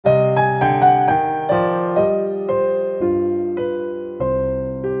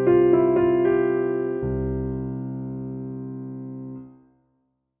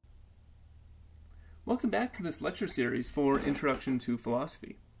this lecture series for Introduction to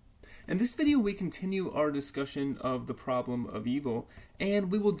Philosophy. In this video we continue our discussion of the problem of evil, and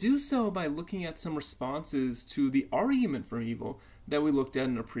we will do so by looking at some responses to the argument from evil that we looked at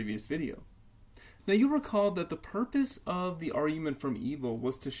in a previous video. Now you'll recall that the purpose of the argument from evil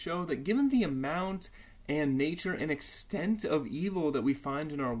was to show that given the amount and nature and extent of evil that we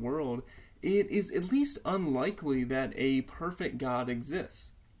find in our world, it is at least unlikely that a perfect God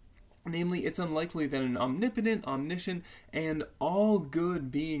exists. Namely, it's unlikely that an omnipotent, omniscient, and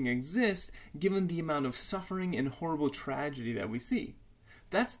all-good being exists given the amount of suffering and horrible tragedy that we see.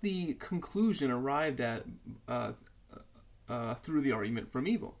 That's the conclusion arrived at through the argument from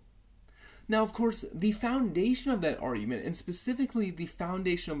evil. Now, of course, the foundation of that argument, and specifically the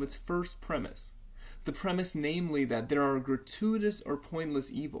foundation of its first premise, the premise namely that there are gratuitous or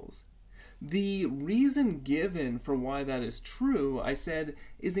pointless evils, the reason given for why that is true, I said,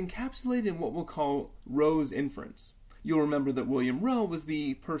 is encapsulated in what we'll call Rowe's inference. You'll remember that William Rowe was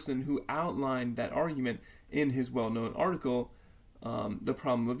the person who outlined that argument in his well-known article, The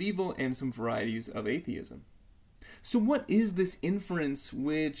Problem of Evil and Some Varieties of Atheism. So what is this inference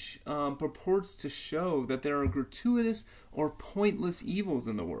which purports to show that there are gratuitous or pointless evils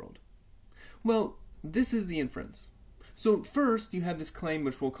in the world? Well, this is the inference. So first, you have this claim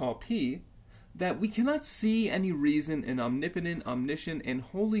which we'll call P, that we cannot see any reason an omnipotent, omniscient, and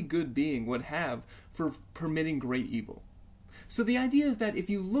wholly good being would have for permitting great evil. So the idea is that if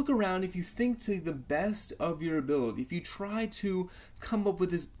you look around, if you think to the best of your ability, if you try to come up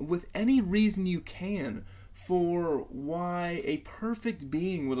with any reason you can for why a perfect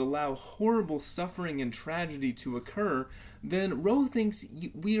being would allow horrible suffering and tragedy to occur, then Rowe thinks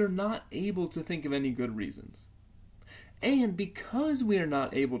we are not able to think of any good reasons. And because we are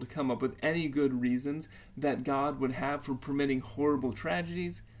not able to come up with any good reasons that God would have for permitting horrible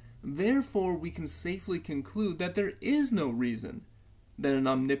tragedies, therefore we can safely conclude that there is no reason that an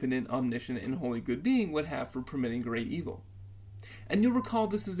omnipotent, omniscient, and wholly good being would have for permitting great evil. And you'll recall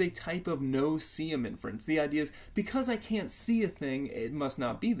this is a type of no-seeum inference. The idea is, because I can't see a thing, it must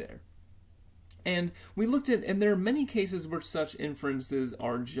not be there. And we looked at, and there are many cases where such inferences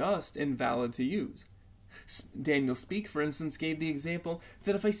are just and valid to use. Daniel Speake, for instance, gave the example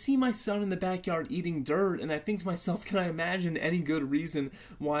that if I see my son in the backyard eating dirt and I think to myself, can I imagine any good reason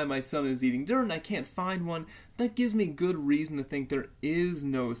why my son is eating dirt and I can't find one, that gives me good reason to think there is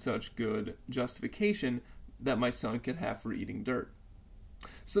no such good justification that my son could have for eating dirt.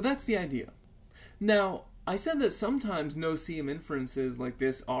 So that's the idea. Now, I said that sometimes no-seeum inferences like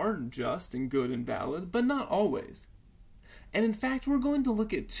this are just and good and valid, but not always. And in fact, we're going to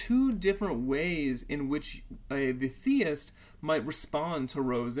look at two different ways in which the theist might respond to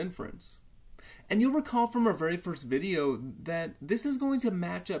Rowe's inference. And you'll recall from our very first video that this is going to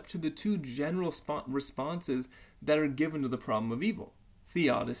match up to the two general responses that are given to the problem of evil,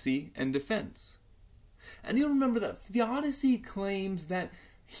 theodicy and defense. And you'll remember that theodicy claims that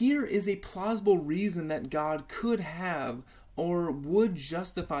here is a plausible reason that God could have or would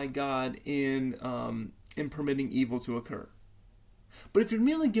justify God in permitting evil to occur. But if you're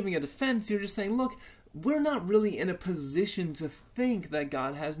merely giving a defense, you're just saying, look, we're not really in a position to think that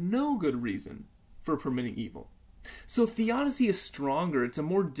God has no good reason for permitting evil. So theodicy is stronger. It's a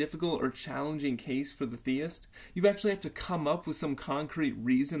more difficult or challenging case for the theist. You actually have to come up with some concrete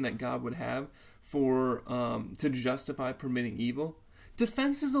reason that God would have for to justify permitting evil.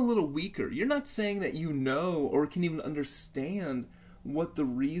 Defense is a little weaker. You're not saying that you know or can even understand what the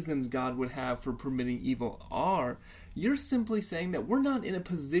reasons God would have for permitting evil are. You're simply saying that we're not in a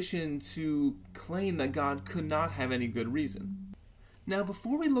position to claim that God could not have any good reason. Now,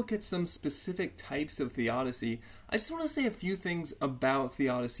 before we look at some specific types of theodicy, I just want to say a few things about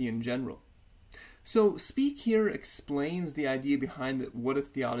theodicy in general. So, Speake here explains the idea behind what a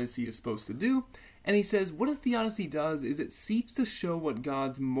theodicy is supposed to do, and he says what a theodicy does is it seeks to show what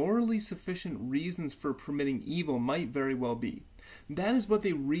God's morally sufficient reasons for permitting evil might very well be. That is what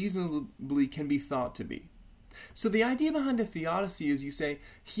they reasonably can be thought to be. So the idea behind a theodicy is you say,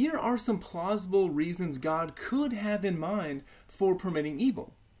 here are some plausible reasons God could have in mind for permitting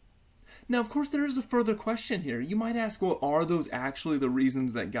evil. Now, of course, there is a further question here. You might ask, well, are those actually the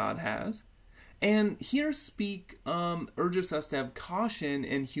reasons that God has? And here Speake urges us to have caution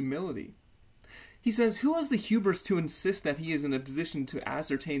and humility. He says, who has the hubris to insist that he is in a position to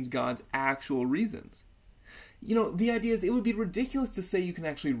ascertain God's actual reasons? You know, the idea is it would be ridiculous to say you can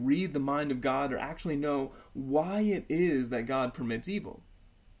actually read the mind of God or actually know why it is that God permits evil.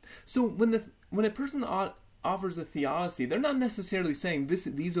 So when a person offers a theodicy, they're not necessarily saying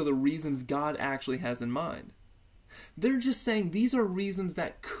these are the reasons God actually has in mind. They're just saying these are reasons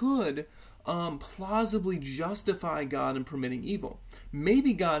that could plausibly justify God in permitting evil.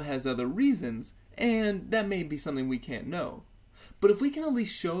 Maybe God has other reasons, and that may be something we can't know. But if we can at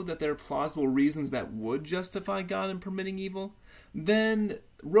least show that there are plausible reasons that would justify God in permitting evil, then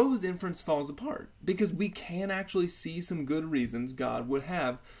Rowe's inference falls apart, because we can actually see some good reasons God would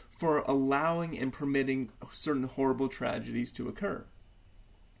have for allowing and permitting certain horrible tragedies to occur.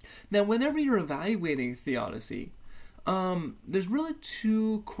 Now, whenever you're evaluating theodicy, there's really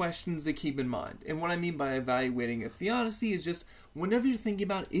two questions to keep in mind. And what I mean by evaluating a theodicy is just whenever you're thinking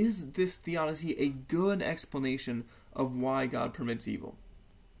about, is this theodicy a good explanation of why God permits evil?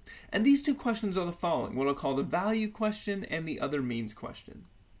 And these two questions are the following, what I'll call the value question and the other means question.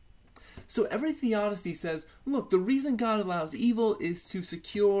 So every theodicy says, look, the reason God allows evil is to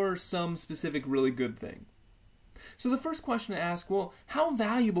secure some specific really good thing. So the first question to ask, well, how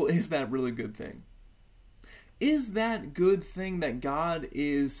valuable is that really good thing? Is that good thing that God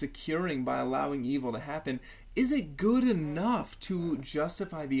is securing by allowing evil to happen, is it good enough to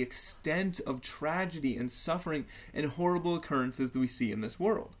justify the extent of tragedy and suffering and horrible occurrences that we see in this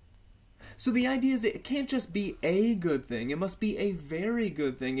world? So the idea is it can't just be a good thing, it must be a very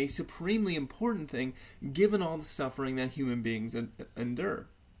good thing, a supremely important thing, given all the suffering that human beings endure.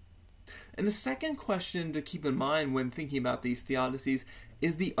 And the second question to keep in mind when thinking about these theodicies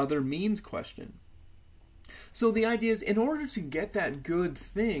is the other means question. So the idea is, in order to get that good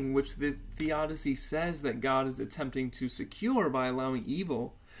thing, which the theodicy says that God is attempting to secure by allowing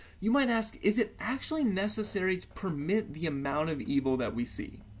evil, you might ask, is it actually necessary to permit the amount of evil that we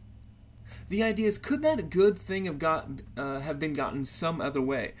see? The idea is, could that good thing have been gotten some other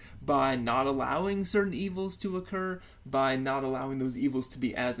way? By not allowing certain evils to occur, by not allowing those evils to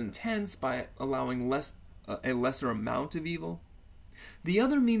be as intense, by allowing a lesser amount of evil? The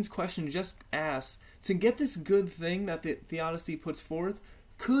other means question just asks, to get this good thing that the theodicy puts forth,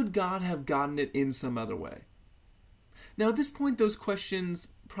 could God have gotten it in some other way? Now at this point, those questions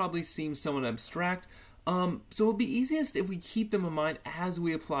probably seem somewhat abstract, so it'll be easiest if we keep them in mind as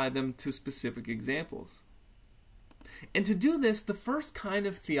we apply them to specific examples. And to do this, the first kind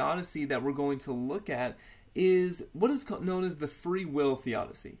of theodicy that we're going to look at is what is known as the free will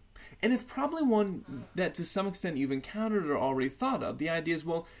theodicy. And it's probably one that to some extent you've encountered or already thought of. The idea is,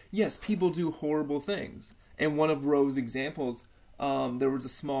 well, yes, people do horrible things. And one of Rowe's examples, there was a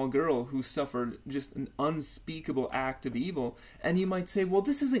small girl who suffered just an unspeakable act of evil. And you might say, well,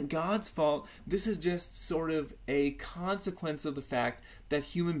 this isn't God's fault. This is just sort of a consequence of the fact that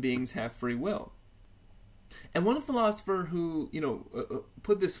human beings have free will. And one philosopher who,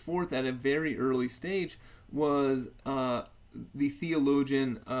 put this forth at a very early stage was the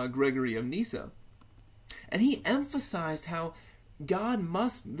theologian Gregory of Nyssa. And he emphasized how God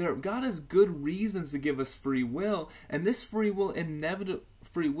has good reasons to give us free will, and this free will inevitably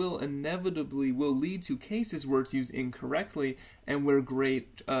will lead to cases where it's used incorrectly and where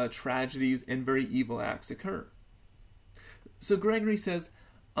great tragedies and very evil acts occur. So Gregory says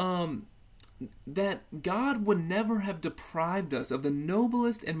that God would never have deprived us of the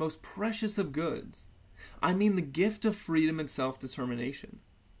noblest and most precious of goods. I mean the gift of freedom and self-determination.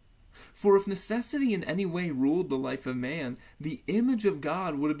 For if necessity in any way ruled the life of man, the image of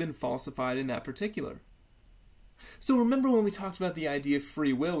God would have been falsified in that particular. So remember when we talked about the idea of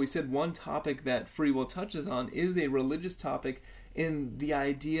free will, we said one topic that free will touches on is a religious topic in the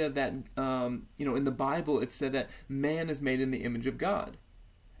idea that, in the Bible it said that man is made in the image of God.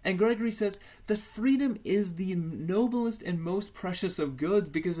 And Gregory says that freedom is the noblest and most precious of goods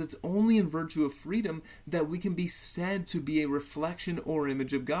because it's only in virtue of freedom that we can be said to be a reflection or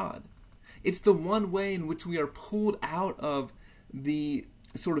image of God. It's the one way in which we are pulled out of the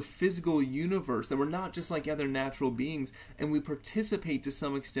sort of physical universe, that we're not just like other natural beings, and we participate to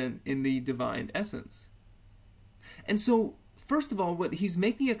some extent in the divine essence. And so, first of all, what he's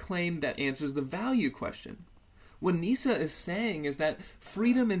making a claim that answers the value question. What Nyssa is saying is that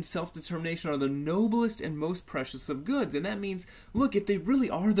freedom and self-determination are the noblest and most precious of goods. And that means, look, if they really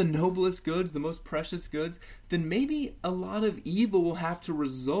are the noblest goods, the most precious goods, then maybe a lot of evil will have to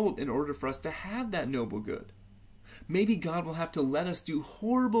result in order for us to have that noble good. Maybe God will have to let us do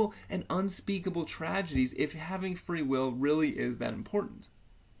horrible and unspeakable tragedies if having free will really is that important.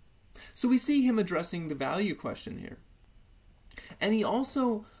 So we see him addressing the value question here. And he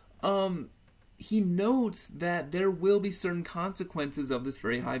also he notes that there will be certain consequences of this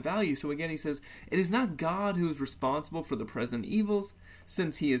very high value. So again, he says, it is not God who is responsible for the present evils,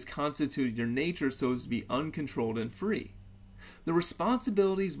 since he has constituted your nature so as to be uncontrolled and free. The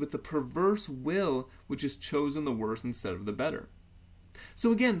responsibility is with the perverse will which has chosen the worse instead of the better.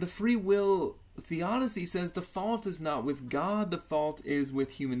 So again, the free will Theodicy says the fault is not with God, the fault is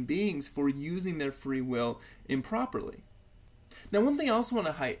with human beings for using their free will improperly. Now, one thing I also want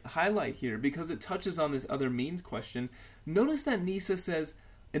to highlight here, because it touches on this other means question, notice that Nyssa says,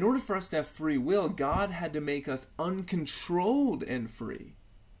 in order for us to have free will, God had to make us uncontrolled and free.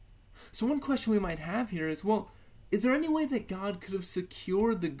 So one question we might have here is, well, is there any way that God could have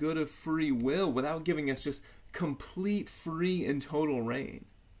secured the good of free will without giving us just complete free and total reign,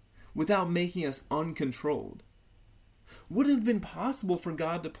 without making us uncontrolled? Would it have been possible for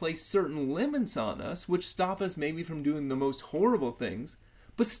God to place certain limits on us, which stop us maybe from doing the most horrible things,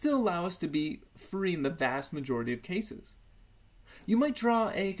 but still allow us to be free in the vast majority of cases? You might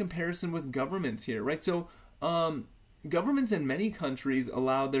draw a comparison with governments here, right? So, governments in many countries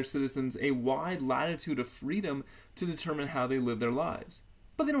allow their citizens a wide latitude of freedom to determine how they live their lives.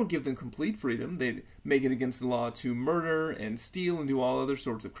 But they don't give them complete freedom. They make it against the law to murder and steal and do all other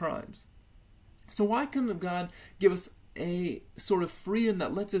sorts of crimes. So why couldn't God give us a sort of freedom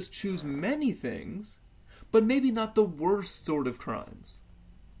that lets us choose many things, but maybe not the worst sort of crimes?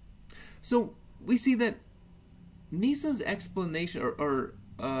 So we see that Nyssa's explanation, or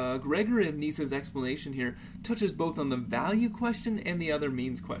Gregory of Nyssa's explanation here, touches both on the value question and the other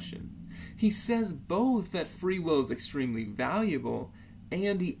means question. He says both that free will is extremely valuable,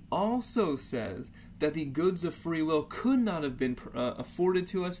 and he also says that the goods of free will could not have been afforded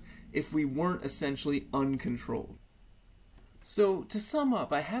to us if we weren't essentially uncontrolled. So, to sum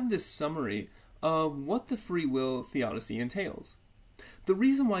up, I have this summary of what the free will theodicy entails. The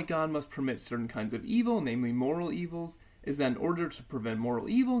reason why God must permit certain kinds of evil, namely moral evils, is that in order to prevent moral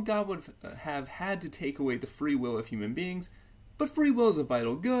evil, God would have had to take away the free will of human beings, but free will is a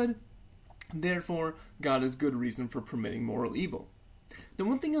vital good, therefore God has good reason for permitting moral evil. Now,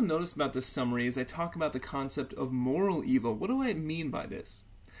 one thing you'll notice about this summary is I talk about the concept of moral evil. What do I mean by this?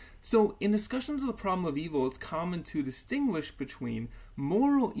 So, in discussions of the problem of evil, it's common to distinguish between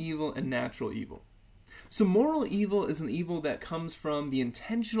moral evil and natural evil. So moral evil is an evil that comes from the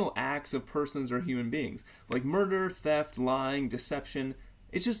intentional acts of persons or human beings, like murder, theft, lying, deception.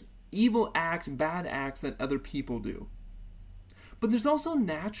 It's just evil acts, bad acts that other people do. But there's also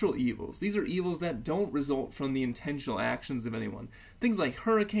natural evils. These are evils that don't result from the intentional actions of anyone. Things like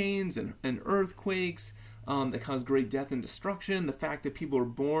hurricanes and earthquakes that cause great death and destruction, the fact that people are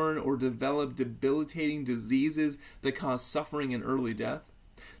born or develop debilitating diseases that cause suffering and early death.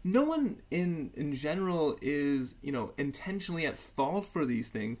 No one in general is, intentionally at fault for these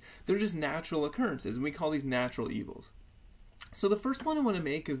things. They're just natural occurrences, and we call these natural evils. So the first point I want to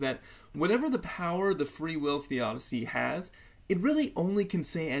make is that whatever the power the free will theodicy has, it really only can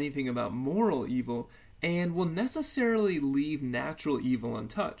say anything about moral evil and will necessarily leave natural evil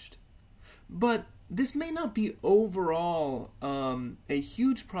untouched. But this may not be overall a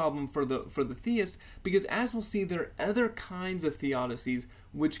huge problem for the theist, because as we'll see, there are other kinds of theodicies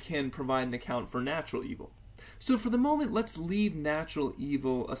which can provide an account for natural evil. So for the moment, let's leave natural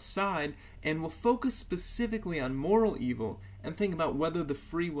evil aside, and we'll focus specifically on moral evil and think about whether the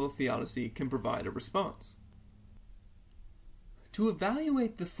free will theodicy can provide a response. To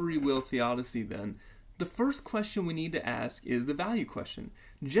evaluate the free will theodicy, then, the first question we need to ask is the value question.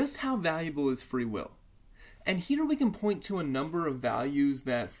 Just how valuable is free will? And here we can point to a number of values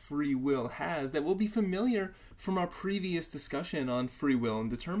that free will has that will be familiar from our previous discussion on free will and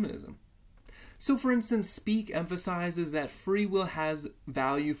determinism. So for instance, Speke emphasizes that free will has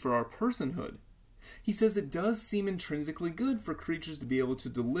value for our personhood. He says it does seem intrinsically good for creatures to be able to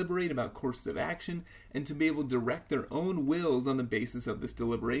deliberate about courses of action and to be able to direct their own wills on the basis of this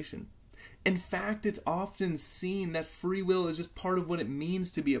deliberation. In fact, it's often seen that free will is just part of what it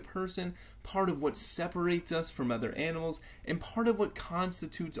means to be a person, part of what separates us from other animals, and part of what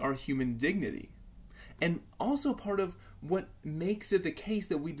constitutes our human dignity. And also part of what makes it the case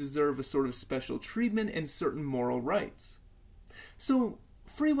that we deserve a sort of special treatment and certain moral rights. So,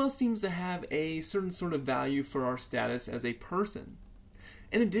 free will seems to have a certain sort of value for our status as a person.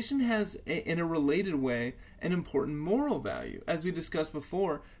 In addition, has, in a related way, an important moral value. As we discussed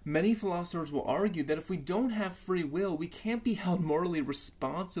before, many philosophers will argue that if we don't have free will, we can't be held morally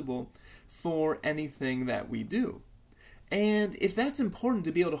responsible for anything that we do. And if that's important,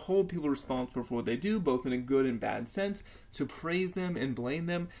 to be able to hold people responsible for what they do, both in a good and bad sense, to praise them and blame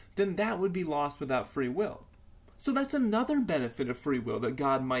them, then that would be lost without free will. So that's another benefit of free will that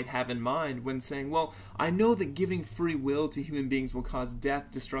God might have in mind when saying, well, I know that giving free will to human beings will cause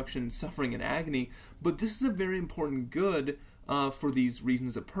death, destruction, suffering, and agony, but this is a very important good for these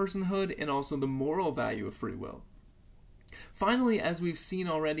reasons of personhood and also the moral value of free will. Finally, as we've seen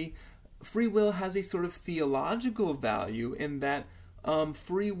already, free will has a sort of theological value in that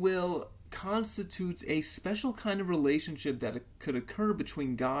free will constitutes a special kind of relationship that could occur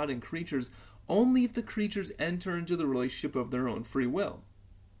between God and creatures only if the creatures enter into the relationship of their own free will.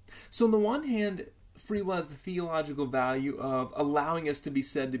 So on the one hand, free will has the theological value of allowing us to be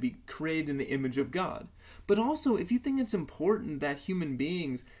said to be created in the image of God. But also, if you think it's important that human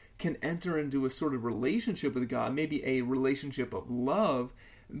beings can enter into a sort of relationship with God, maybe a relationship of love,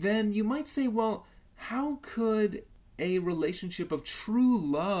 then you might say, well, how could a relationship of true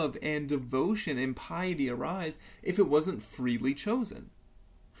love and devotion and piety arise if it wasn't freely chosen?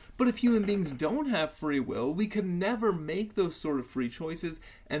 But if human beings don't have free will, we could never make those sort of free choices,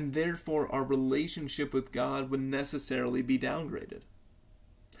 and therefore our relationship with God would necessarily be downgraded.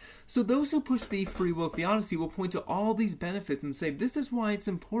 So those who push the free will theodicy will point to all these benefits and say this is why it's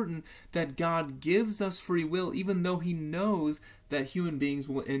important that God gives us free will, even though he knows that human beings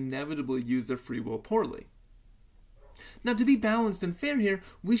will inevitably use their free will poorly. Now, to be balanced and fair here,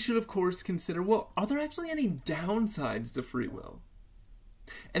 we should of course consider, well, are there actually any downsides to free will?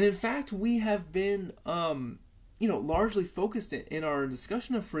 And in fact, we have been largely focused in our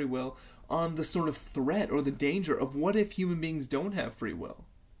discussion of free will on the sort of threat or the danger of what if human beings don't have free will,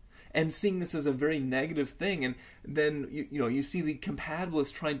 and seeing this as a very negative thing. And then you see the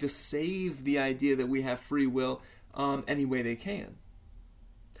compatibilists trying to save the idea that we have free will any way they can.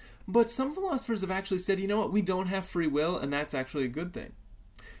 But some philosophers have actually said, you know what, we don't have free will, and that's actually a good thing.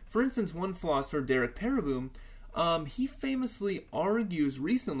 For instance, one philosopher, Derek Pereboom, he famously argues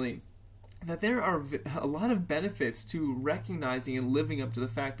recently that there are a lot of benefits to recognizing and living up to the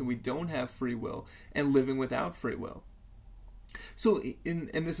fact that we don't have free will and living without free will. So, and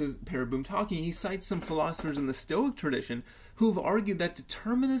this is Pereboom talking, he cites some philosophers in the Stoic tradition who have argued that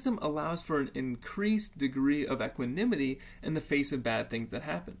determinism allows for an increased degree of equanimity in the face of bad things that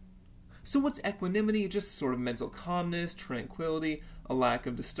happen. So what's equanimity? Just sort of mental calmness, tranquility, a lack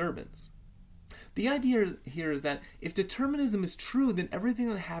of disturbance. The idea here is that if determinism is true, then everything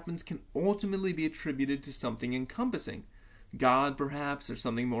that happens can ultimately be attributed to something encompassing, God perhaps, or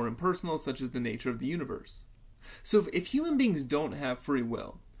something more impersonal such as the nature of the universe. So if human beings don't have free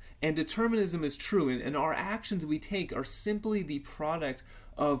will, and determinism is true, and our actions we take are simply the product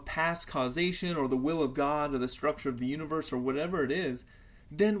of past causation or the will of God or the structure of the universe or whatever it is,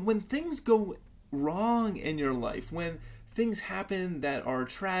 then when things go wrong in your life, when things happen that are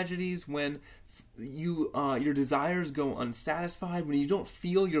tragedies, when your desires go unsatisfied, when you don't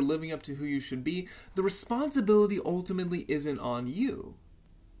feel you're living up to who you should be, the responsibility ultimately isn't on you.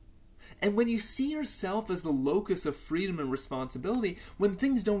 And when you see yourself as the locus of freedom and responsibility, when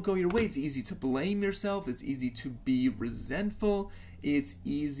things don't go your way, it's easy to blame yourself, it's easy to be resentful, it's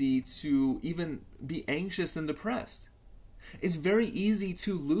easy to even be anxious and depressed. It's very easy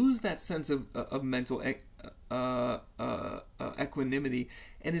to lose that sense of mental equanimity,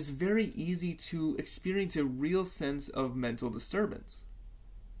 and it's very easy to experience a real sense of mental disturbance.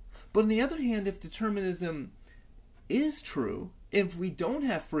 But on the other hand, if determinism is true, if we don't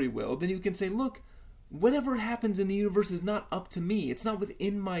have free will, then you can say, look, whatever happens in the universe is not up to me. It's not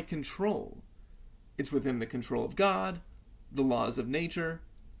within my control. It's within the control of God, the laws of nature,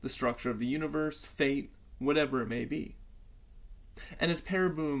 the structure of the universe, fate, whatever it may be. And as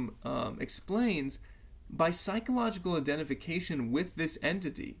Pereboom explains, by psychological identification with this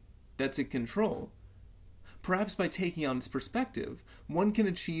entity that's in control, perhaps by taking on its perspective, one can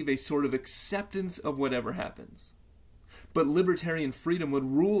achieve a sort of acceptance of whatever happens. But libertarian freedom would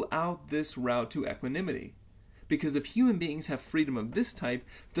rule out this route to equanimity, because if human beings have freedom of this type,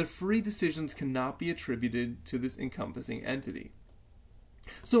 their free decisions cannot be attributed to this encompassing entity.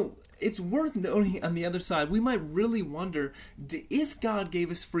 So it's worth noting on the other side, we might really wonder, if God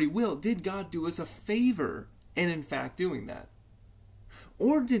gave us free will, did God do us a favor in fact doing that?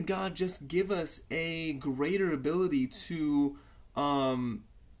 Or did God just give us a greater ability to feel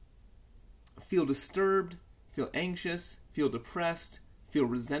disturbed, feel anxious, feel depressed, feel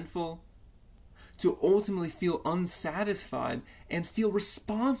resentful, to ultimately feel unsatisfied and feel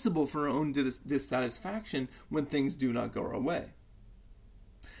responsible for our own dissatisfaction when things do not go our way?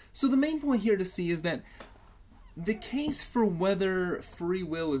 So the main point here to see is that the case for whether free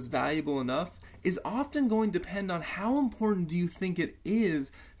will is valuable enough is often going to depend on how important do you think it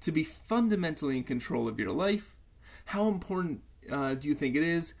is to be fundamentally in control of your life, how important do you think it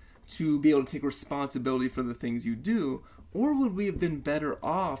is to be able to take responsibility for the things you do, or would we have been better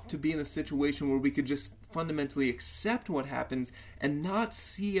off to be in a situation where we could just fundamentally accept what happens and not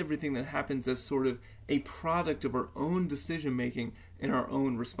see everything that happens as sort of a product of our own decision-making and our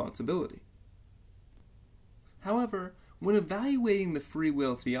own responsibility? However, when evaluating the free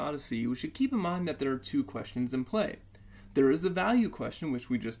will theodicy, we should keep in mind that there are two questions in play. There is the value question, which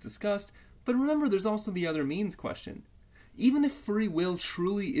we just discussed, but remember there's also the other means question. Even if free will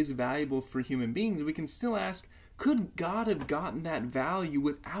truly is valuable for human beings, we can still ask, could God have gotten that value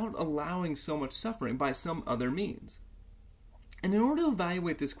without allowing so much suffering by some other means? And in order to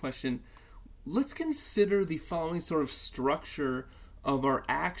evaluate this question, let's consider the following sort of structure of our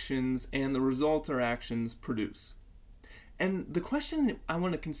actions and the results our actions produce. And the question I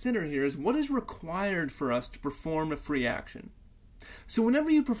want to consider here is, what is required for us to perform a free action? So whenever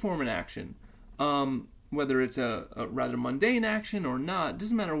you perform an action, whether it's a rather mundane action or not,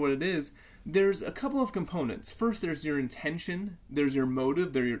 doesn't matter what it is, there's a couple of components. First, there's your intention, there's your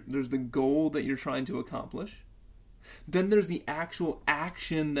motive, there's the goal that you're trying to accomplish. Then there's the actual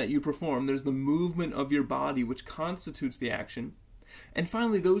action that you perform. There's the movement of your body, which constitutes the action. And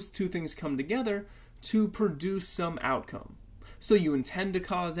finally, those two things come together to produce some outcome. So you intend to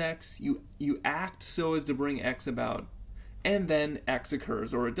cause X, you act so as to bring X about, and then X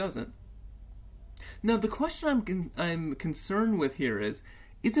occurs or it doesn't. Now, the question I'm concerned with here is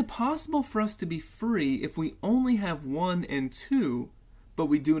it possible for us to be free if we only have 1 and 2, but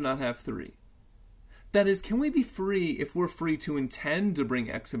we do not have 3? That is, can we be free if we're free to intend to bring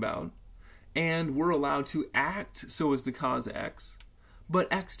X about, and we're allowed to act so as to cause X,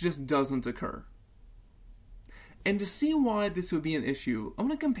 but X just doesn't occur? And to see why this would be an issue, I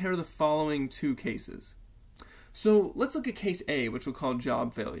want to compare the following two cases. So let's look at case A, which we'll call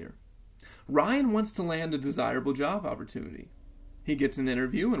job failure. Ryan wants to land a desirable job opportunity. He gets an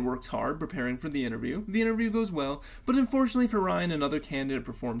interview and works hard preparing for the interview. The interview goes well, but unfortunately for Ryan, another candidate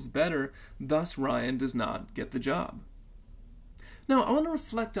performs better, thus Ryan does not get the job. Now, I want to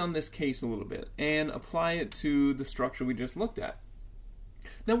reflect on this case a little bit and apply it to the structure we just looked at.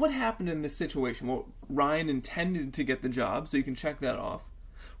 Now, what happened in this situation? Well, Ryan intended to get the job, so you can check that off.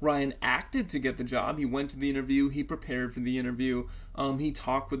 Ryan acted to get the job. He went to the interview, he prepared for the interview, he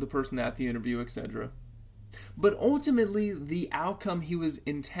talked with the person at the interview, etc. But ultimately, the outcome he was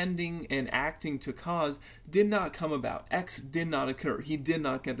intending and acting to cause did not come about. X did not occur. He did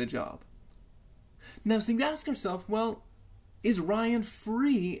not get the job. Now, so you ask yourself, well, is Ryan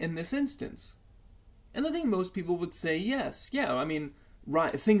free in this instance? And I think most people would say yes. Yeah, I mean,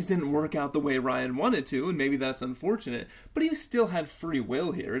 things didn't work out the way Ryan wanted to, and maybe that's unfortunate, but he still had free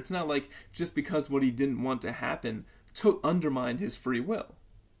will here. It's not like just because what he didn't want to happen undermined his free will.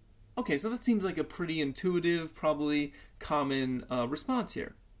 Okay, so that seems like a pretty intuitive, probably common response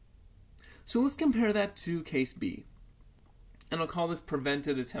here. So let's compare that to case B, and I'll call this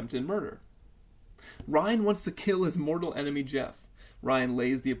prevented attempted murder. Ryan wants to kill his mortal enemy Jeff. Ryan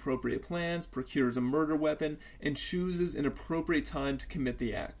lays the appropriate plans, procures a murder weapon, and chooses an appropriate time to commit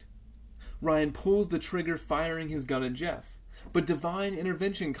the act. Ryan pulls the trigger, firing his gun at Jeff, but divine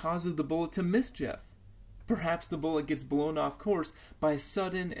intervention causes the bullet to miss Jeff. Perhaps the bullet gets blown off course by a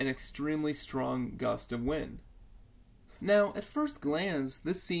sudden and extremely strong gust of wind. Now, at first glance,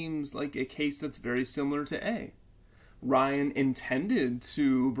 this seems like a case that's very similar to A. Ryan intended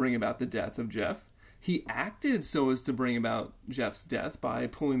to bring about the death of Jeff. He acted so as to bring about Jeff's death by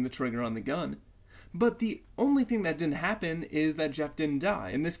pulling the trigger on the gun. But the only thing that didn't happen is that Jeff didn't die,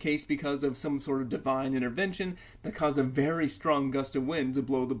 in this case because of some sort of divine intervention that caused a very strong gust of wind to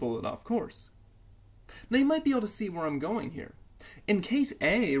blow the bullet off course. Now you might be able to see where I'm going here. In case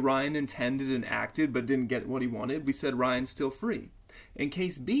A, Ryan intended and acted but didn't get what he wanted. We said Ryan's still free. In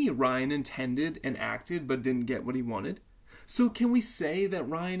case B, Ryan intended and acted but didn't get what he wanted. So can we say that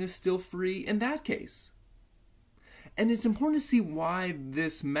Ryan is still free in that case? And it's important to see why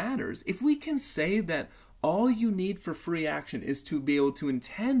this matters. If we can say that all you need for free action is to be able to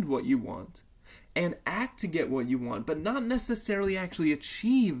intend what you want and act to get what you want, but not necessarily actually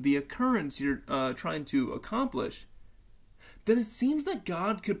achieve the occurrence you're trying to accomplish, then it seems that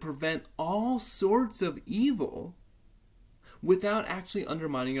God could prevent all sorts of evil without actually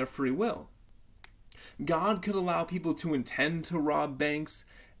undermining our free will. God could allow people to intend to rob banks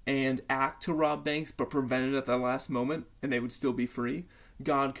and act to rob banks, but prevent it at the last moment, and they would still be free.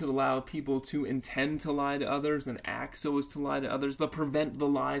 God could allow people to intend to lie to others and act so as to lie to others, but prevent the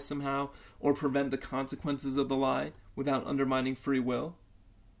lie somehow, or prevent the consequences of the lie without undermining free will.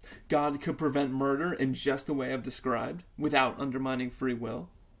 God could prevent murder in just the way I've described, without undermining free will.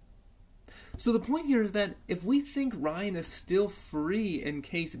 So the point here is that if we think Ryan is still free in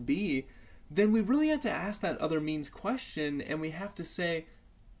case B, then we really have to ask that other means question, and we have to say,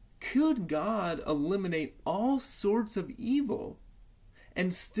 could God eliminate all sorts of evil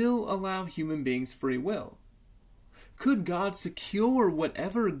and still allow human beings free will? Could God secure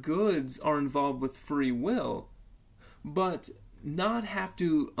whatever goods are involved with free will, but not have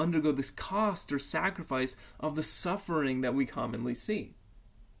to undergo this cost or sacrifice of the suffering that we commonly see.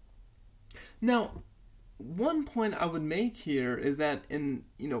 Now, one point I would make here is that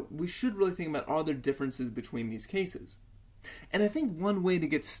we should really think about, are there differences between these cases? And I think one way to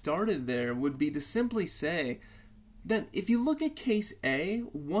get started there would be to simply say that if you look at case A,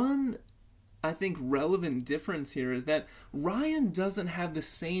 one, I think, relevant difference here is that Ryan doesn't have the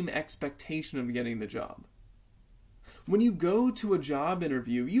same expectation of getting the job. When you go to a job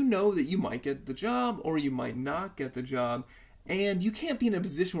interview, you know that you might get the job or you might not get the job, and you can't be in a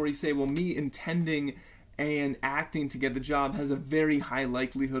position where you say, well, me intending and acting to get the job has a very high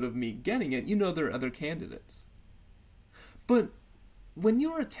likelihood of me getting it. You know there are other candidates. But when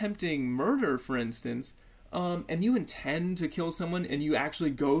you're attempting murder, for instance, and you intend to kill someone and you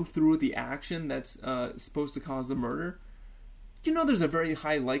actually go through the action that's supposed to cause the murder, you know there's a very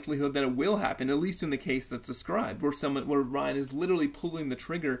high likelihood that it will happen, at least in the case that's described, where Ryan is literally pulling the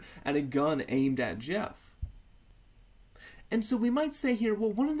trigger at a gun aimed at Jeff. And so we might say here,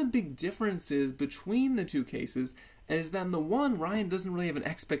 well, one of the big differences between the two cases is that in the one, Ryan doesn't really have an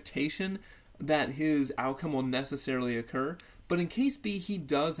expectation that his outcome will necessarily occur, but in case B, he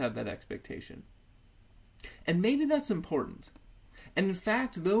does have that expectation. And maybe that's important. And in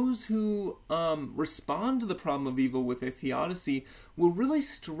fact, those who respond to the problem of evil with a theodicy will really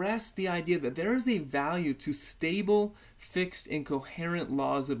stress the idea that there is a value to stable, fixed, and coherent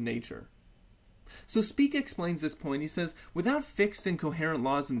laws of nature. So Speke explains this point. He says, without fixed and coherent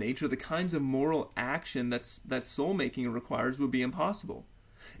laws of nature, the kinds of moral action that soul-making requires would be impossible.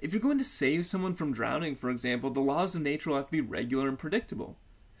 If you're going to save someone from drowning, for example, the laws of nature will have to be regular and predictable.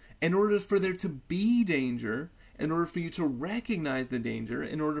 In order for there to be danger, in order for you to recognize the danger,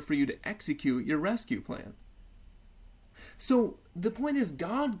 in order for you to execute your rescue plan. So the point is,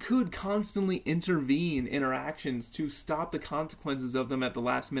 God could constantly intervene in our actions to stop the consequences of them at the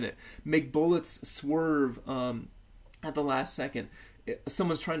last minute, make bullets swerve at the last second.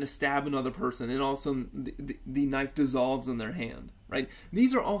 Someone's trying to stab another person, and all of a sudden the knife dissolves in their hand, right?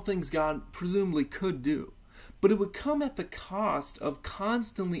 These are all things God presumably could do. But it would come at the cost of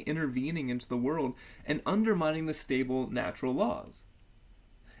constantly intervening into the world and undermining the stable natural laws.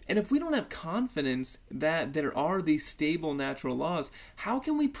 And if we don't have confidence that there are these stable natural laws, how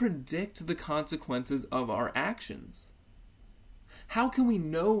can we predict the consequences of our actions? How can we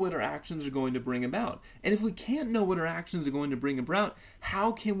know what our actions are going to bring about? And if we can't know what our actions are going to bring about,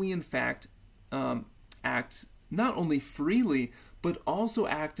 how can we in fact act not only freely, but also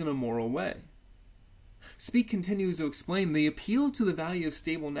act in a moral way? Speke continues to explain, the appeal to the value of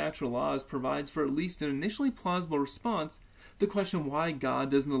stable natural laws provides for at least an initially plausible response to the question why God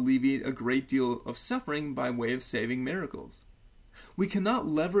doesn't alleviate a great deal of suffering by way of saving miracles. We cannot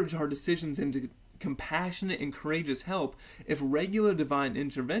leverage our decisions into compassionate and courageous help if regular divine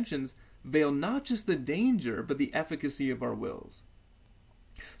interventions veil not just the danger, but the efficacy of our wills.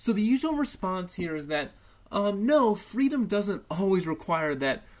 So the usual response here is that, no, freedom doesn't always require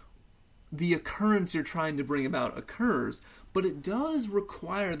that the occurrence you're trying to bring about occurs, but it does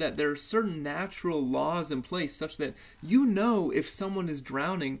require that there are certain natural laws in place such that you know if someone is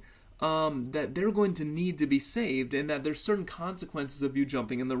drowning, that they're going to need to be saved, and that there's certain consequences of you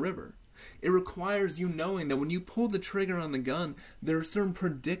jumping in the river. It requires you knowing that when you pull the trigger on the gun, there are certain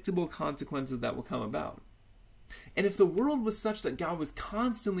predictable consequences that will come about. And if the world was such that God was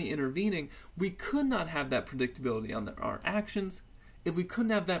constantly intervening, we could not have that predictability on our actions. If we couldn't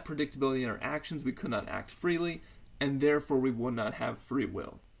have that predictability in our actions, we could not act freely, and therefore we would not have free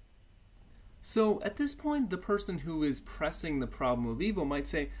will. So at this point, the person who is pressing the problem of evil might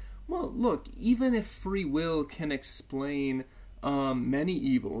say, well, look, even if free will can explain many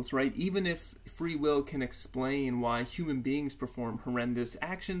evils, right? Even if free will can explain why human beings perform horrendous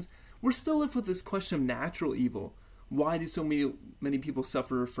actions, we're still left with this question of natural evil. Why do so many people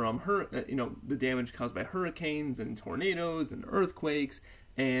suffer from the damage caused by hurricanes and tornadoes and earthquakes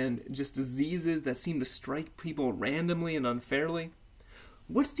and just diseases that seem to strike people randomly and unfairly?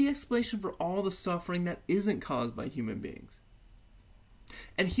 What's the explanation for all the suffering that isn't caused by human beings?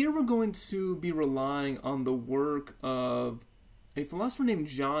 And here we're going to be relying on the work of a philosopher named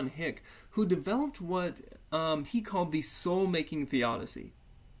John Hick, who developed what he called the soul-making theodicy.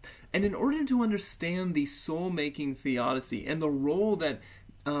 And in order to understand the soul-making theodicy and the role that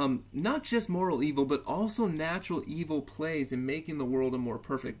not just moral evil, but also natural evil plays in making the world a more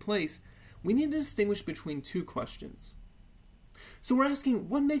perfect place, we need to distinguish between two questions. So we're asking,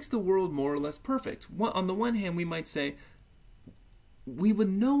 what makes the world more or less perfect? On the one hand, we might say, we would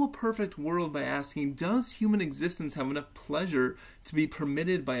know a perfect world by asking, does human existence have enough pleasure to be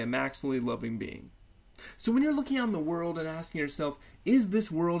permitted by a maximally loving being? So when you're looking out in the world and asking yourself, is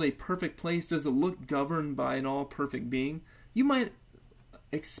this world a perfect place? Does it look governed by an all-perfect being? You might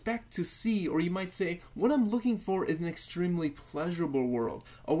expect to see, or you might say, what I'm looking for is an extremely pleasurable world,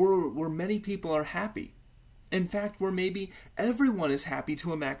 a world where many people are happy. In fact, where maybe everyone is happy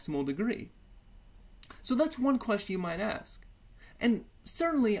to a maximal degree. So that's one question you might ask. And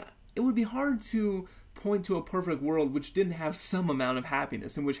certainly, it would be hard to point to a perfect world which didn't have some amount of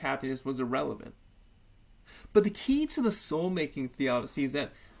happiness, in which happiness was irrelevant. But the key to the soul-making theodicy is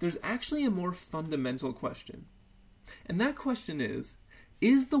that there's actually a more fundamental question. And that question is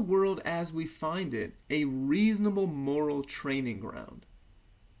the world as we find it a reasonable moral training ground?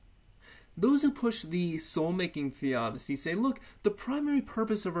 Those who push the soul-making theodicy say, look, the primary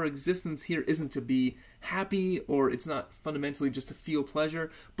purpose of our existence here isn't to be happy, or it's not fundamentally just to feel pleasure,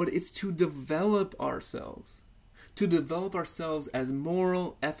 but it's to develop ourselves. To develop ourselves as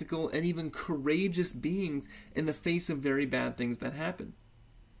moral, ethical, and even courageous beings in the face of very bad things that happen.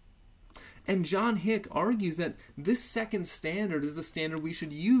 And John Hick argues that this second standard is the standard we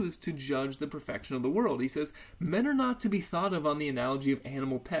should use to judge the perfection of the world. He says, men are not to be thought of on the analogy of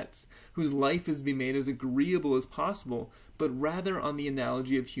animal pets, whose life is to be made as agreeable as possible, but rather on the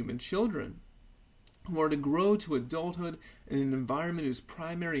analogy of human children, who are to grow to adulthood in an environment whose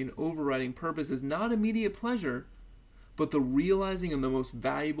primary and overriding purpose is not immediate pleasure, but the realizing of the most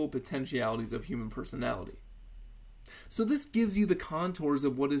valuable potentialities of human personality. So this gives you the contours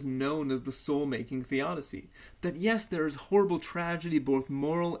of what is known as the soul-making theodicy. That yes, there is horrible tragedy, both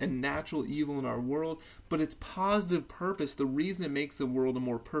moral and natural evil in our world, but its positive purpose, the reason it makes the world a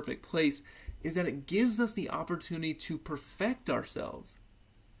more perfect place, is that it gives us the opportunity to perfect ourselves.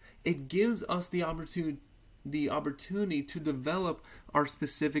 It gives us the opportunity to develop our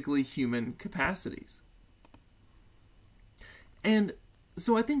specifically human capacities. And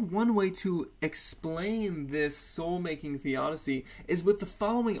so I think one way to explain this soul-making theodicy is with the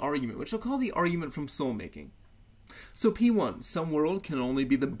following argument, which I'll call the argument from soul-making. So P1, some world can only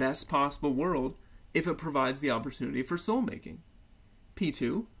be the best possible world if it provides the opportunity for soul-making.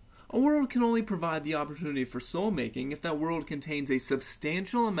 P2, a world can only provide the opportunity for soul-making if that world contains a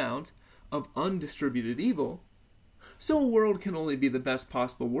substantial amount of undistributed evil. So a world can only be the best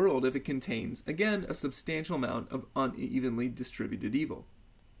possible world if it contains, again, a substantial amount of unevenly distributed evil.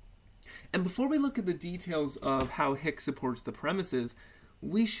 And before we look at the details of how Hick supports the premises,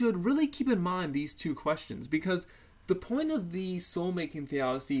 we should really keep in mind these two questions, because the point of the soul-making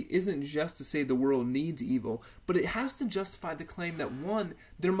theodicy isn't just to say the world needs evil, but it has to justify the claim that, one,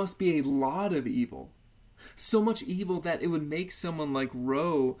 there must be a lot of evil. So much evil that it would make someone like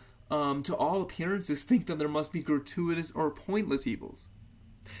Roe to all appearances think that there must be gratuitous or pointless evils.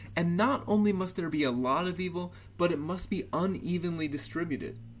 And not only must there be a lot of evil, but it must be unevenly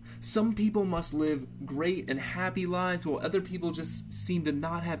distributed. Some people must live great and happy lives, while other people just seem to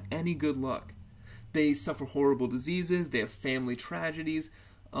not have any good luck. They suffer horrible diseases, they have family tragedies,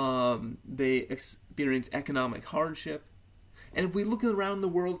 they experience economic hardship. And if we look around the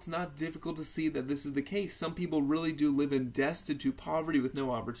world, it's not difficult to see that this is the case. Some people really do live in destitute poverty with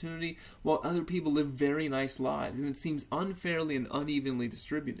no opportunity, while other people live very nice lives, and it seems unfairly and unevenly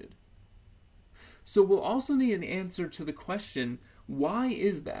distributed. So we'll also need an answer to the question, why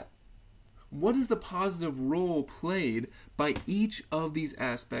is that? What is the positive role played by each of these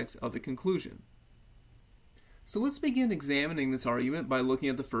aspects of the conclusion? So let's begin examining this argument by looking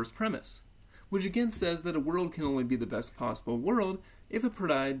at the first premise, which again says that a world can only be the best possible world if it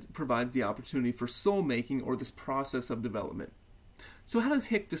provides the opportunity for soul-making, or this process of development. So how does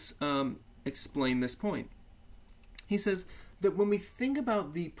Hick explain this point? He says that when we think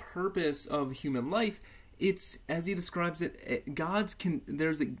about the purpose of human life, it's, as he describes it,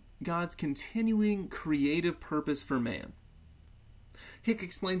 there's God's continuing creative purpose for man. Hick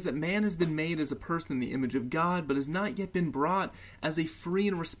explains that man has been made as a person in the image of God, but has not yet been brought as a free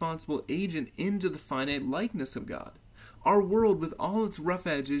and responsible agent into the finite likeness of God. Our world, with all its rough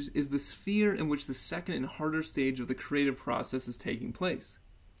edges, is the sphere in which the second and harder stage of the creative process is taking place.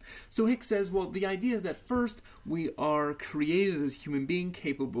 So Hick says, well, the idea is that first, we are created as a human being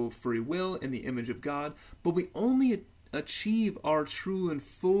capable of free will in the image of God, but we only achieve our true and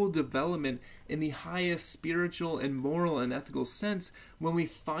full development in the highest spiritual and moral and ethical sense when we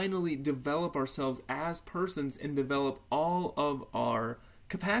finally develop ourselves as persons and develop all of our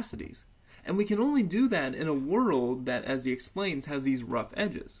capacities. And we can only do that in a world that, as he explains, has these rough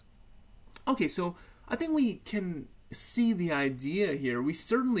edges. Okay, so I think we can see the idea here. We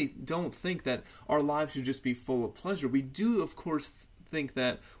certainly don't think that our lives should just be full of pleasure. We do, of course, think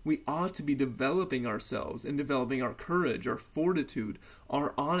that we ought to be developing ourselves and developing our courage, our fortitude,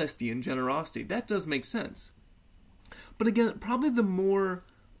 our honesty and generosity. That does make sense. But again, probably the more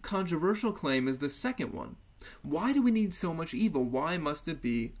controversial claim is the second one. Why do we need so much evil? Why must it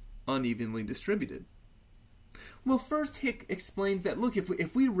be unevenly distributed? Well, first, Hick explains that, look,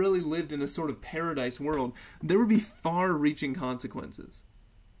 if we really lived in a sort of paradise world, there would be far-reaching consequences.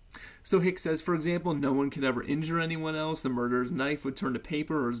 So Hick says, for example, no one could ever injure anyone else. The murderer's knife would turn to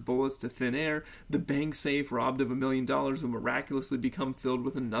paper or his bullets to thin air. The bank safe robbed of $1 million would miraculously become filled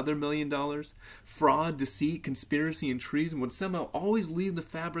with another $1 million. Fraud, deceit, conspiracy, and treason would somehow always leave the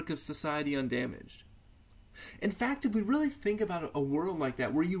fabric of society undamaged. In fact, if we really think about a world like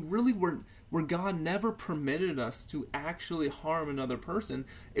that, where God never permitted us to actually harm another person,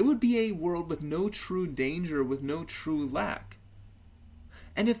 it would be a world with no true danger, with no true lack.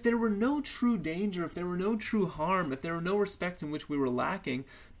 And if there were no true danger, if there were no true harm, if there were no respects in which we were lacking,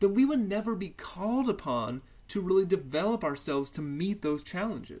 then we would never be called upon to really develop ourselves to meet those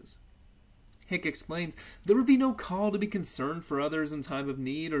challenges. Hick explains, there would be no call to be concerned for others in time of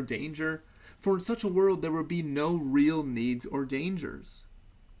need or danger, for in such a world there would be no real needs or dangers.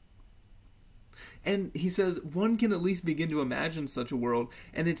 And he says, one can at least begin to imagine such a world,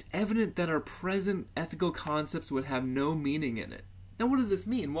 and it's evident that our present ethical concepts would have no meaning in it. Now, what does this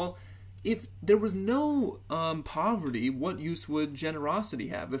mean? Well, if there was no poverty, what use would generosity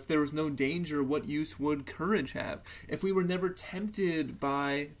have? If there was no danger, what use would courage have? If we were never tempted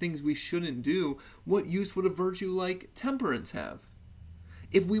by things we shouldn't do, what use would a virtue like temperance have?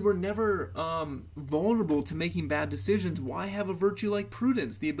 If we were never vulnerable to making bad decisions, why have a virtue like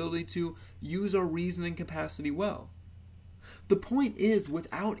prudence, the ability to use our reasoning capacity well? The point is,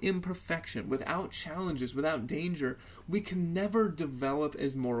 without imperfection, without challenges, without danger, we can never develop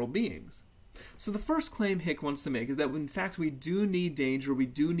as moral beings. So the first claim Hick wants to make is that, in fact, we do need danger, we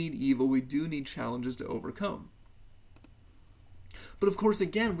do need evil, we do need challenges to overcome. But of course,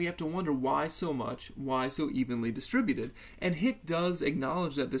 again, we have to wonder why so much, why so evenly distributed? And Hick does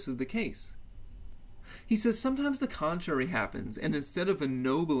acknowledge that this is the case. He says sometimes the contrary happens, and instead of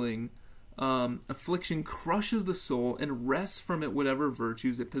ennobling, affliction crushes the soul and wrests from it whatever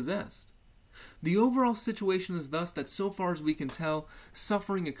virtues it possessed. The overall situation is thus that, so far as we can tell,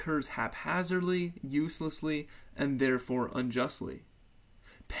 suffering occurs haphazardly, uselessly, and therefore unjustly.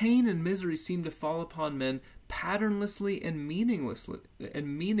 Pain and misery seem to fall upon men patternlessly and meaninglessly.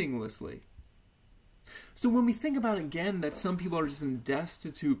 So when we think about, again, that some people are just in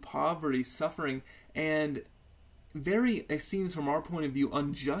destitute, poverty, suffering, and it seems from our point of view,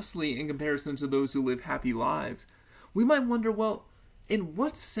 unjustly in comparison to those who live happy lives, we might wonder, well, in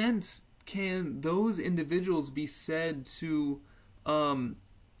what sense can those individuals be said to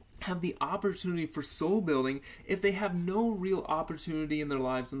have the opportunity for soul building if they have no real opportunity in their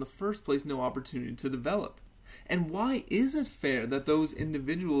lives in the first place, no opportunity to develop? And why is it fair that those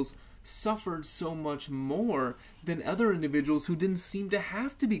individuals suffered so much more than other individuals who didn't seem to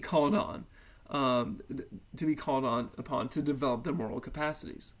have to be called on? Upon to develop their moral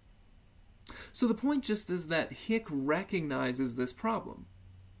capacities. So the point just is that Hick recognizes this problem.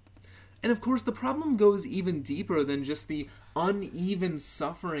 And of course, the problem goes even deeper than just the uneven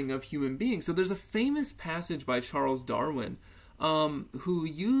suffering of human beings. So there's a famous passage by Charles Darwin who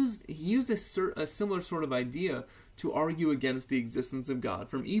used a similar sort of idea to argue against the existence of God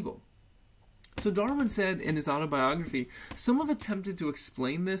from evil. So Darwin said in his autobiography, some have attempted to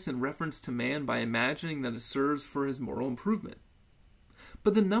explain this in reference to man by imagining that it serves for his moral improvement.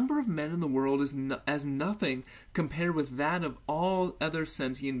 But the number of men in the world is as nothing compared with that of all other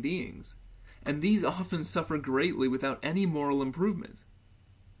sentient beings, and these often suffer greatly without any moral improvement.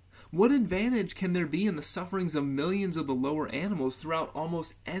 What advantage can there be in the sufferings of millions of the lower animals throughout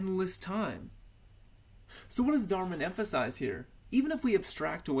almost endless time? So what does Darwin emphasize here? Even if we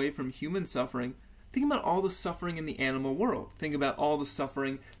abstract away from human suffering, think about all the suffering in the animal world. Think about all the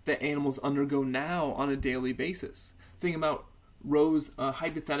suffering that animals undergo now on a daily basis. Think about Rose's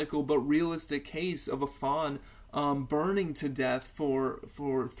hypothetical but realistic case of a fawn burning to death for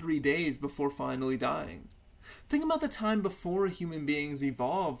 3 days before finally dying. Think about the time before human beings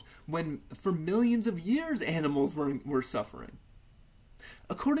evolved, when for millions of years animals were suffering.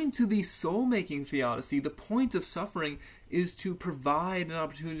 According to the soul-making theodicy, the point of suffering is to provide an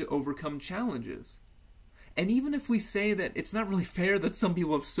opportunity to overcome challenges. And even if we say that it's not really fair that some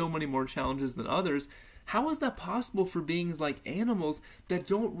people have so many more challenges than others, how is that possible for beings like animals that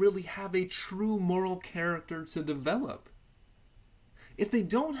don't really have a true moral character to develop? If they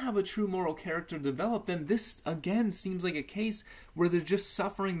don't have a true moral character to develop, then this again seems like a case where they're just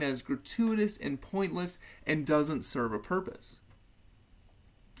suffering that is gratuitous and pointless and doesn't serve a purpose.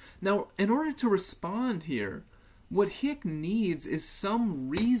 Now, in order to respond here, what Hick needs is some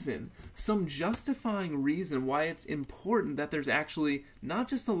reason, some justifying reason why it's important that there's actually not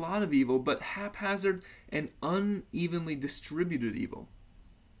just a lot of evil, but haphazard and unevenly distributed evil.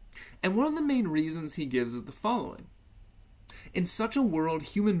 And one of the main reasons he gives is the following. In such a world,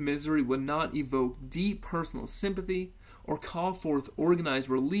 human misery would not evoke deep personal sympathy or call forth organized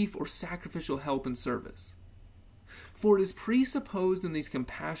relief or sacrificial help and service. For it is presupposed in these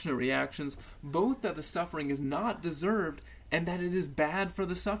compassionate reactions both that the suffering is not deserved and that it is bad for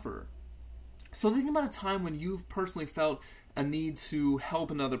the sufferer. So think about a time when you've personally felt a need to help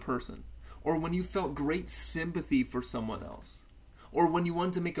another person, or when you felt great sympathy for someone else, or when you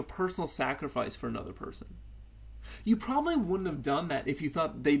wanted to make a personal sacrifice for another person. You probably wouldn't have done that if you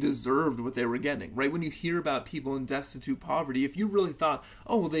thought they deserved what they were getting, right? When you hear about people in destitute poverty, if you really thought,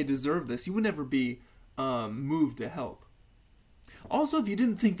 oh, well, they deserve this, you would never be moved to help. Also, if you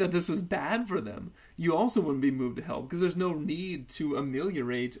didn't think that this was bad for them, you also wouldn't be moved to help because there's no need to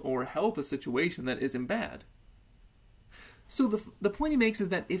ameliorate or help a situation that isn't bad. So the point he makes is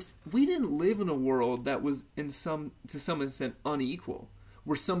that if we didn't live in a world that was to some extent unequal,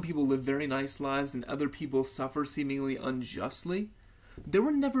 where some people live very nice lives and other people suffer seemingly unjustly, there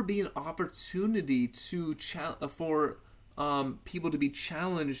would never be an opportunity for people to be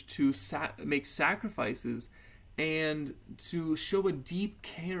challenged to make sacrifices and to show a deep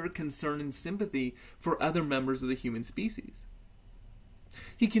care, concern, and sympathy for other members of the human species.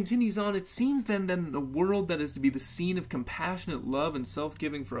 He continues on, it seems then that in a world that is to be the scene of compassionate love and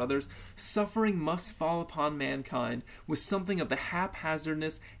self-giving for others, suffering must fall upon mankind with something of the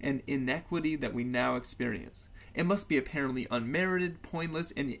haphazardness and inequity that we now experience. It must be apparently unmerited,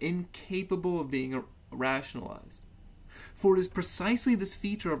 pointless, and incapable of being rationalized. For it is precisely this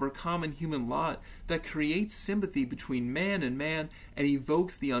feature of our common human lot that creates sympathy between man and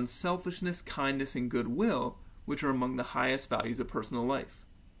evokes the unselfishness, kindness, and goodwill, which are among the highest values of personal life.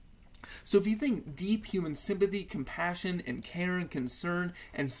 So if you think deep human sympathy, compassion, and care and concern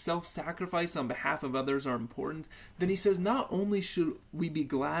and self-sacrifice on behalf of others are important, then he says not only should we be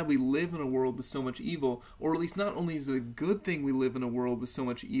glad we live in a world with so much evil, or at least not only is it a good thing we live in a world with so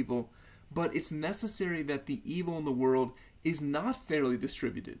much evil, but it's necessary that the evil in the world is not fairly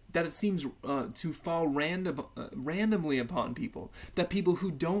distributed, that it seems to fall randomly upon people, that people who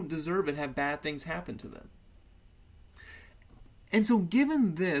don't deserve it have bad things happen to them. And so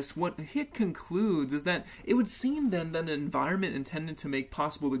given this, what Hick concludes is that it would seem then that an environment intended to make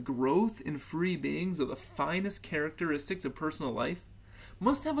possible the growth in free beings of the finest characteristics of personal life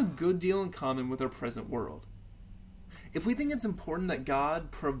must have a good deal in common with our present world. If we think it's important that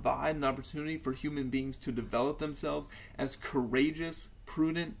God provide an opportunity for human beings to develop themselves as courageous,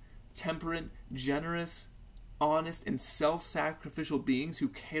 prudent, temperate, generous, honest, and self-sacrificial beings who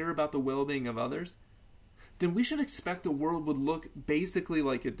care about the well-being of others, then we should expect the world would look basically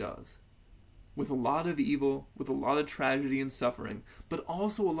like it does, with a lot of evil, with a lot of tragedy and suffering, but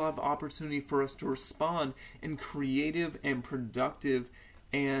also a lot of opportunity for us to respond in creative and productive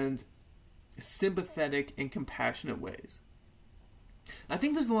and sympathetic and compassionate ways. I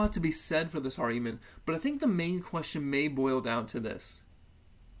think there's a lot to be said for this argument, but I think the main question may boil down to this.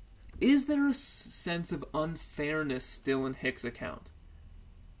 Is there a sense of unfairness still in Hick's account?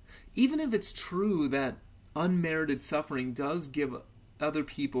 Even if it's true that unmerited suffering does give other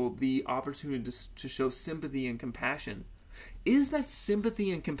people the opportunity to show sympathy and compassion, is that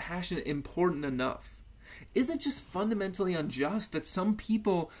sympathy and compassion important enough? Is it just fundamentally unjust that some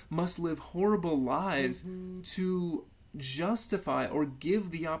people must live horrible lives to justify or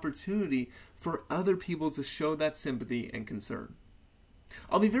give the opportunity for other people to show that sympathy and concern?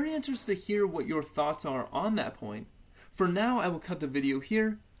 I'll be very interested to hear what your thoughts are on that point. For now, I will cut the video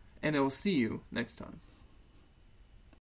here, and I will see you next time.